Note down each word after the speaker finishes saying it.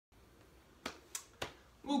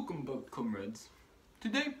Welcome back, comrades.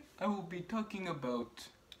 Today I will be talking about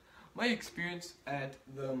my experience at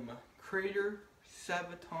the Kreator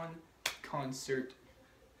Sabaton concert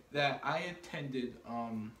that I attended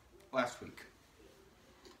last week.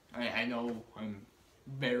 I know I'm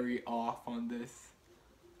very off on this.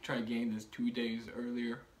 Tried getting this 2 days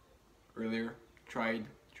earlier. Tried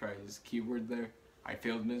this keyword there. I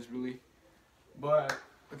failed miserably. But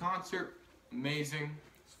the concert, amazing.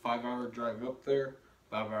 It's a 5-hour drive up there,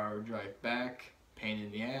 5-hour drive back, pain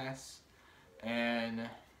in the ass. And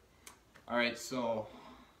alright, so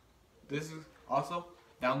this is also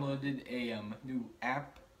downloaded a new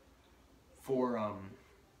app for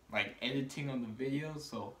like editing on the videos,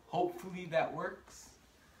 so hopefully that works.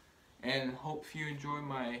 And hope you enjoy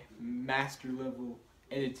my master level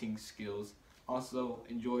editing skills. Also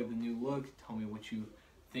enjoy the new look. Tell me what you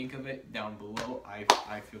think of it down below. I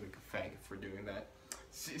feel like a faggot for doing that.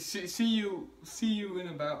 See you in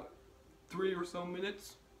about 3 or so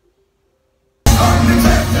minutes.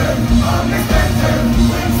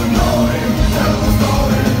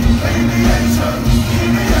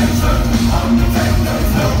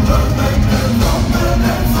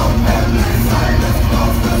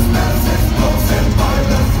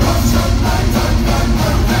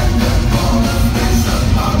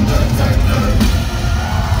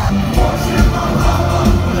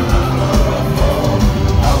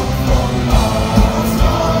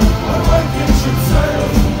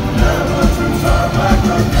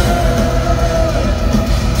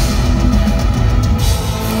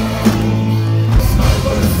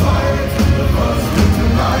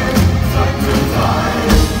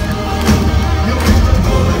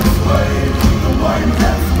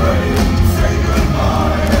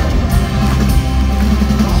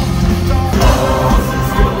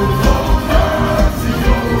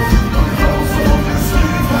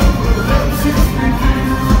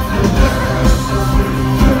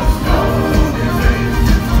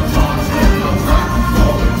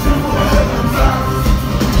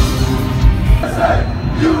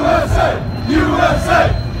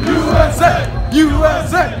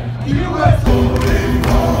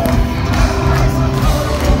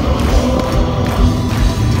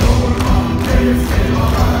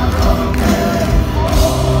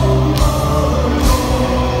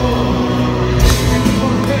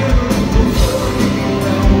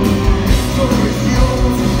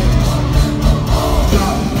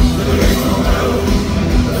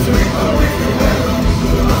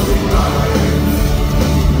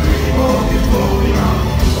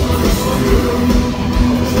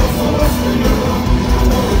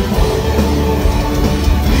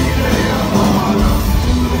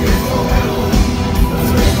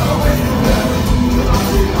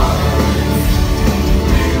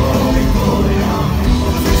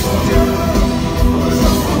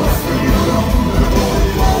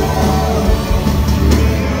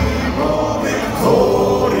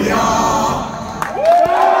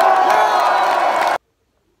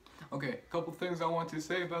 Okay, couple things I want to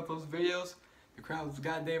say about those videos. The crowd was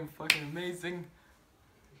goddamn fucking amazing.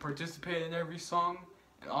 Participated in every song.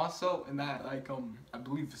 And also in that, like, I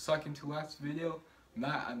believe the second to last video,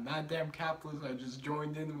 I'm not damn capitalist, I just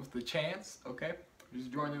joined in with the chants, okay?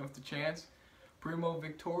 Just joined in with the chants. Primo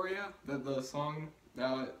Victoria, the song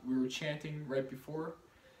that we were chanting right before,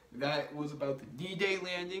 that was about the D-Day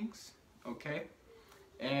landings, okay?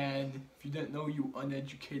 And if you didn't know, you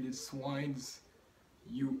uneducated swines,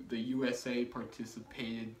 the USA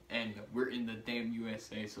participated, and we're in the damn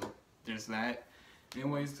USA, so there's that.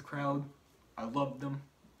 Anyways, the crowd, I loved them.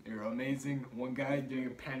 They were amazing. One guy doing a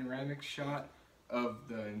panoramic shot of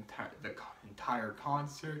the entire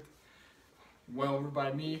concert. Went over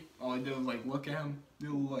by me. All I did was like look at him,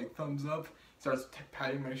 do a little like thumbs up. Starts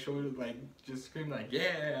patting my shoulder, like just screaming like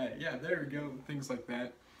yeah, there we go, things like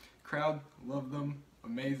that. Crowd, loved them,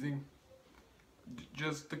 amazing.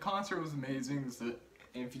 Just the concert was amazing.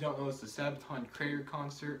 And if you don't know, it's the Sabaton Kreator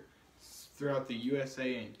concert throughout the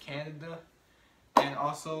USA and Canada. And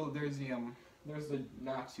also there's the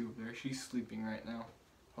Nazi over there. She's sleeping right now.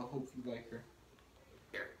 I hope you like her.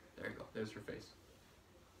 There you go. There's her face.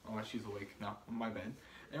 Oh, she's awake now. My bad.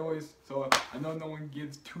 Anyways, so I know no one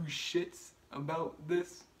gives 2 shits about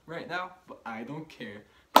this right now, but I don't care.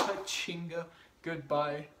 Ka-chinga.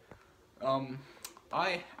 Goodbye.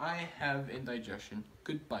 I have indigestion.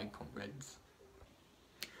 Goodbye, comrades.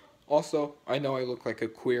 Also, I know I look like a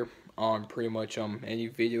queer on pretty much any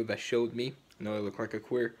video that showed me. I know I look like a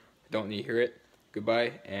queer. Don't need to hear it.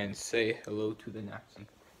 Goodbye, and say hello to the Nazi.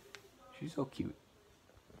 She's so cute.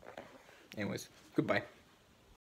 Anyways, goodbye.